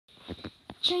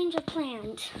change of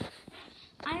plans.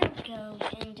 I'll go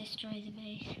and destroy the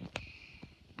base.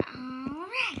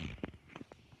 Alright.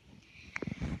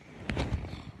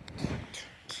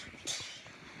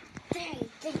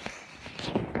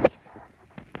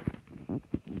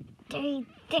 They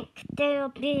think they'll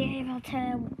be able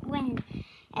to win,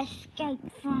 escape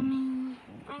from me.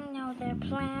 I know their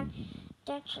plan.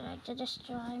 They're trying to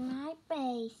destroy my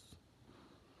base.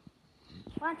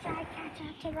 Once I catch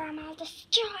up to them, I'll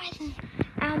destroy them.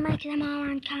 I'll make them all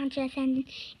unconscious and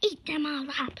eat them all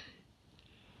up.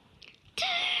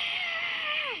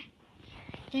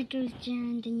 There goes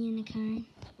John the unicorn.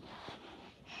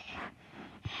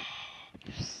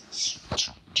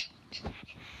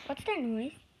 What's that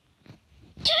noise?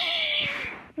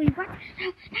 Wait, what?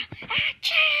 No.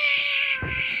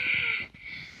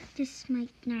 This might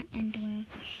not end well.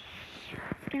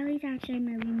 Skelly's outside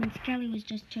my room and Skelly was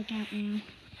just took out now.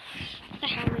 What the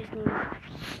hell is this?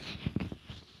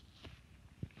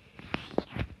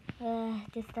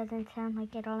 This doesn't sound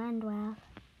like it'll end well.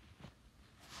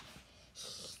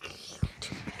 He's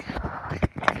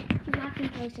walking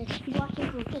closer. He's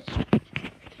walking closer.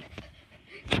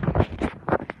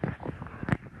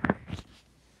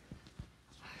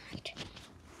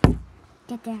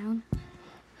 Get down.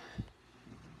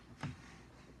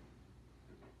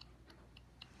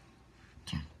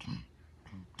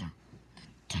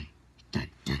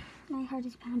 My heart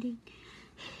is pounding.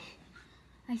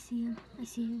 I see him.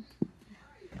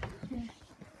 There.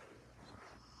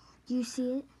 Do you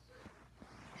see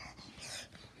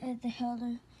it? The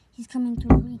Howler. He's coming to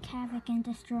wreak havoc and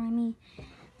destroy me.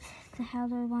 The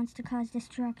Howler wants to cause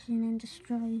destruction and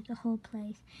destroy the whole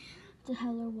place. The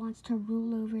Howler wants to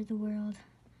rule over the world.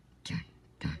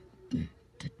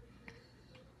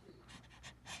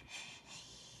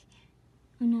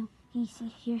 Oh no, he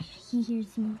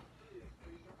hears me.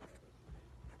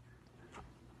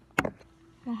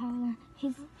 The Howler,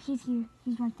 he's here.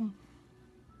 He's right there.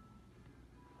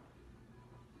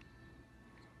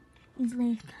 He's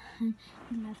left. He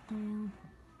left there.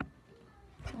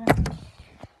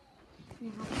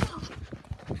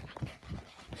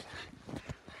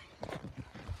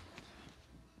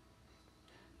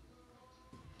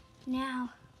 Now,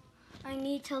 I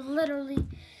need to literally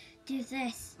do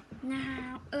this.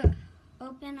 Now,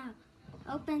 open up.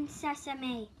 Open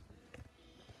sesame.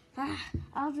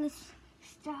 All this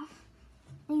stuff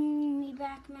bringing me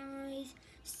back memories.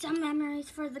 Some memories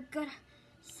for the good,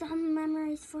 some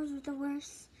memories for the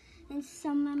worse, and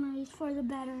some memories for the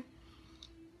better.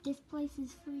 This place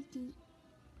is freaky,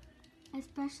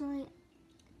 especially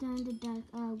during the dark.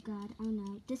 Oh God, oh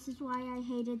no. This is why I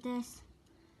hated this.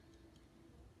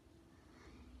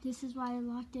 This is why I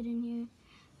locked it in here.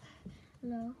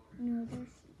 Hello? No,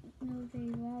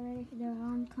 they're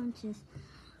unconscious.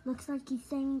 Looks like he's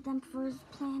saving them for his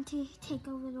plan to take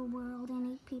over the world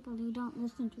and eat people who don't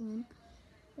listen to him.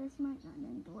 This might not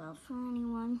end well for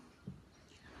anyone.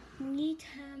 We need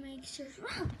to make sure.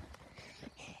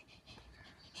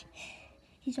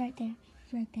 He's right there.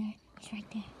 He's right there. He's right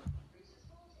there.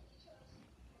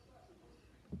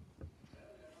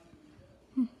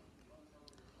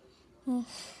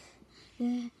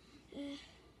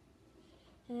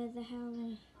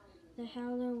 The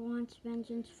Howler wants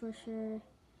vengeance for sure.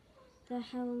 The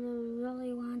Howler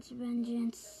really wants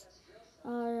vengeance.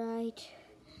 Alright.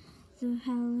 The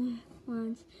Howler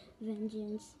wants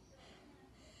vengeance.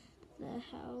 The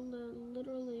Howler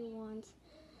literally wants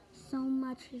so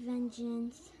much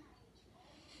vengeance.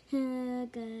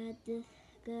 Good.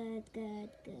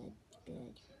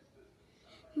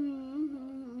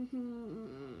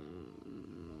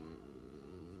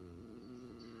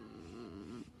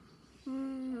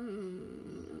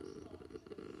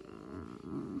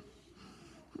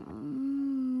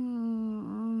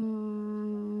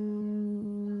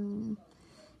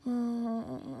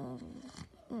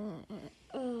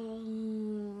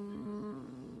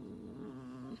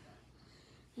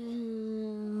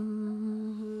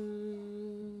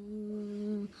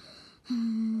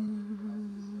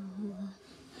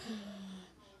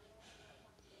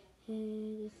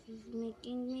 This is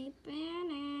making me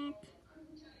panic.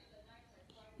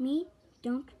 Me?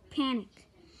 Don't panic.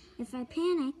 If I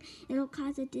panic, it'll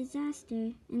cause a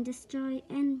disaster and destroy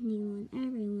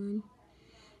everyone.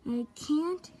 I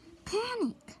can't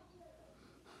panic.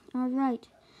 Alright,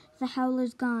 the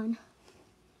Howler's gone.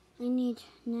 I need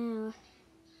now.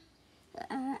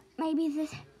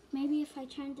 Maybe if I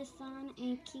turn this on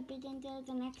and keep it in there,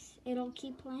 it'll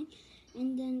keep playing.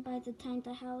 And then by the time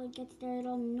the Howler gets there,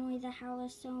 it'll annoy the Howler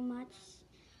so much.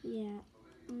 Yeah,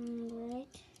 right.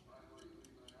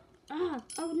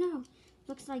 Oh no,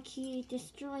 Looks like he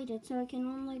destroyed it, so it can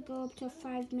only go up to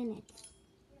 5 minutes.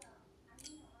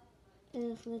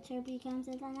 If the turkey comes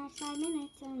in the next 5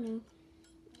 minutes, oh no.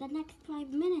 The next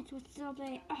 5 minutes would still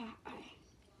be... I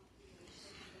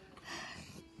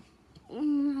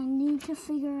need to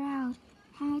figure out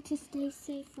how to stay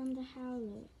safe from the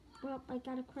Howler. Well, I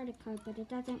got a credit card, but it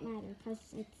doesn't matter because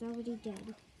it's already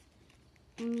dead.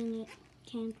 I mean, it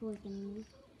can't work anymore.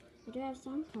 I do have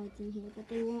some cards in here, but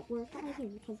they won't work either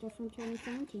because they're from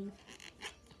 2017.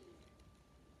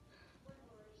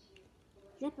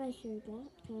 Yep, I sure got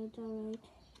cards, alright.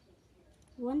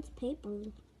 One's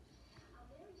paper.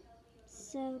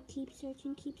 So, keep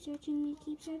searching, keep searching,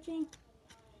 keep searching.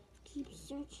 Keep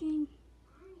searching.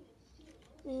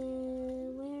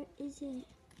 Where is it?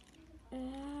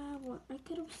 Well, I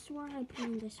could have swore I put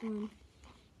in this one.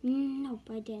 Nope,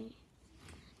 I didn't.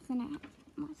 So now,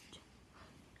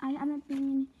 I haven't been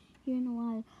in here in a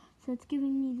while, so it's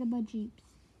giving me the budgies.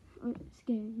 Or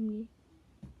scaring me.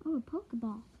 Oh, a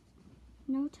Pokeball.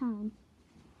 No time.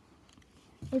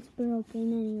 It's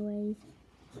broken anyways.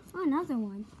 Oh, another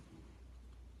one.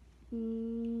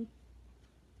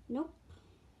 Nope.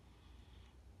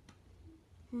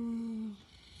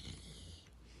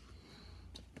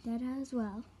 That as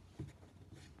well.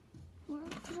 Where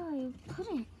did I put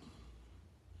it?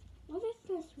 What is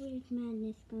this weird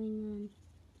madness going on?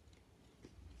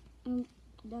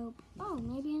 Nope. Oh,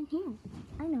 maybe in here.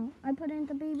 I know. I put in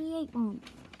the BB-8 one.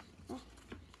 That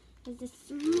was the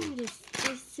smartest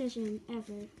decision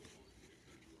ever.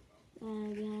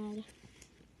 Oh, God.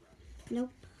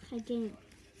 Nope, I didn't.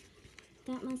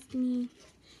 That must mean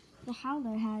the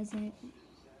Howler has it.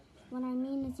 What I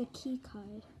mean is a key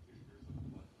card.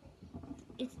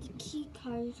 It's the key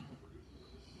card,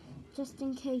 just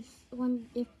in case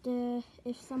if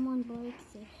someone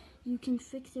breaks it, you can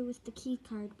fix it with the key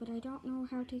card. But I don't know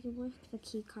how to work the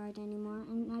key card anymore,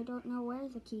 and I don't know where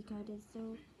the key card is.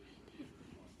 So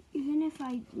even if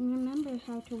I remember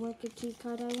how to work a key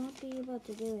card, I won't be able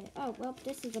to do it. Oh well,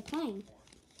 this is a plane.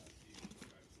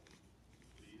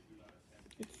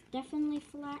 It's definitely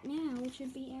flat now. It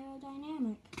should be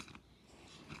aerodynamic.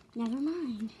 Never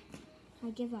mind. I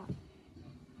give up.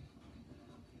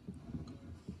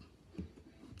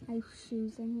 I have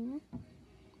shoes in here.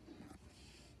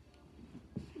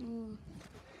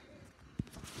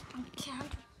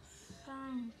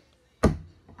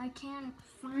 I can't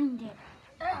find it.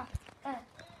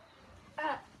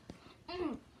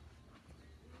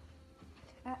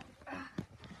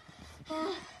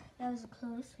 That was a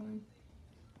close one.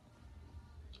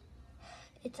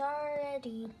 It's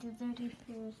already the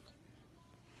 31st.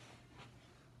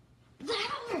 The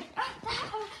Howler! The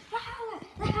Howler! The Howler!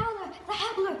 The Howler! The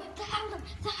Howler! The Howler!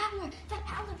 The Howler! The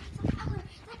Howler! The Howler!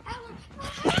 The Howler!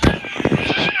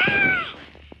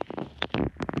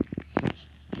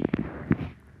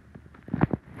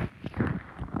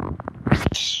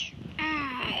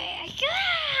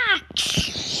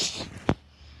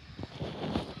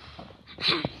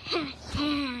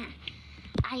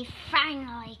 I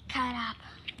finally caught up.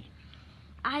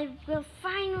 I will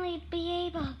finally be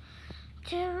able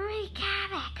to wreak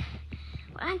havoc.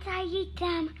 Once I eat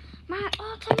them, my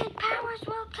ultimate powers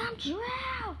will come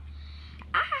true.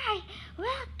 I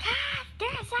will cause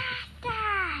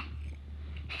disaster.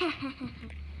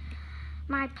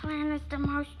 My plan is the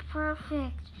most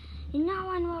perfect. No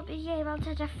one will be able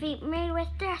to defeat me with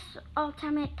this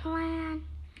ultimate plan.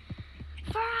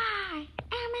 For I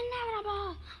am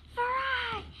inevitable. For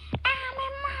I am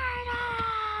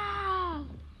immortal.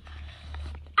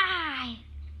 I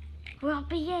will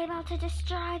be able to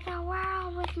destroy the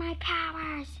world with my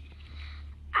powers.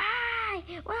 I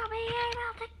will be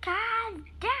able to cause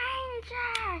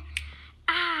danger.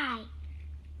 I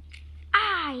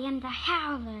am the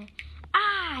Howler.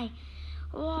 I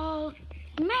will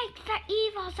make the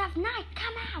evils of night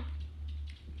come out.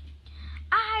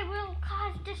 I will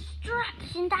cause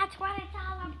destruction. That's what it's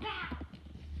all about.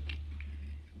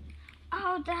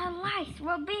 Oh, the lights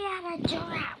will be at a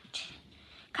drought.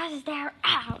 'Cause they're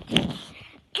out.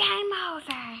 Game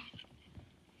over.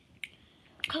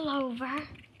 Clover.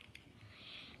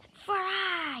 For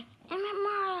I am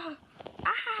immortal.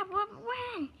 I will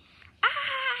win.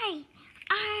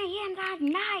 I am the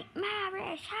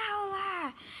nightmarish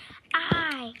Howler.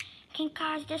 I can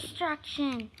cause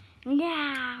destruction.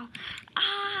 Now,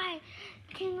 I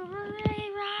can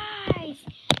re-rise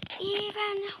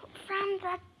even from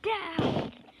the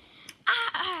dead.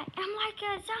 I am like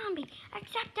a zombie,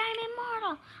 except I'm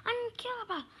immortal,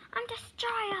 unkillable,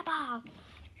 undestroyable.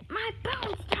 My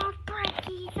bones don't break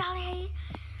easily,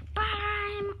 but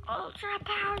I'm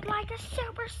ultra-powered like a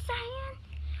Super Saiyan.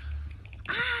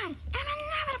 I am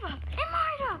inevitable,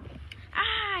 immortal.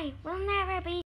 I will never be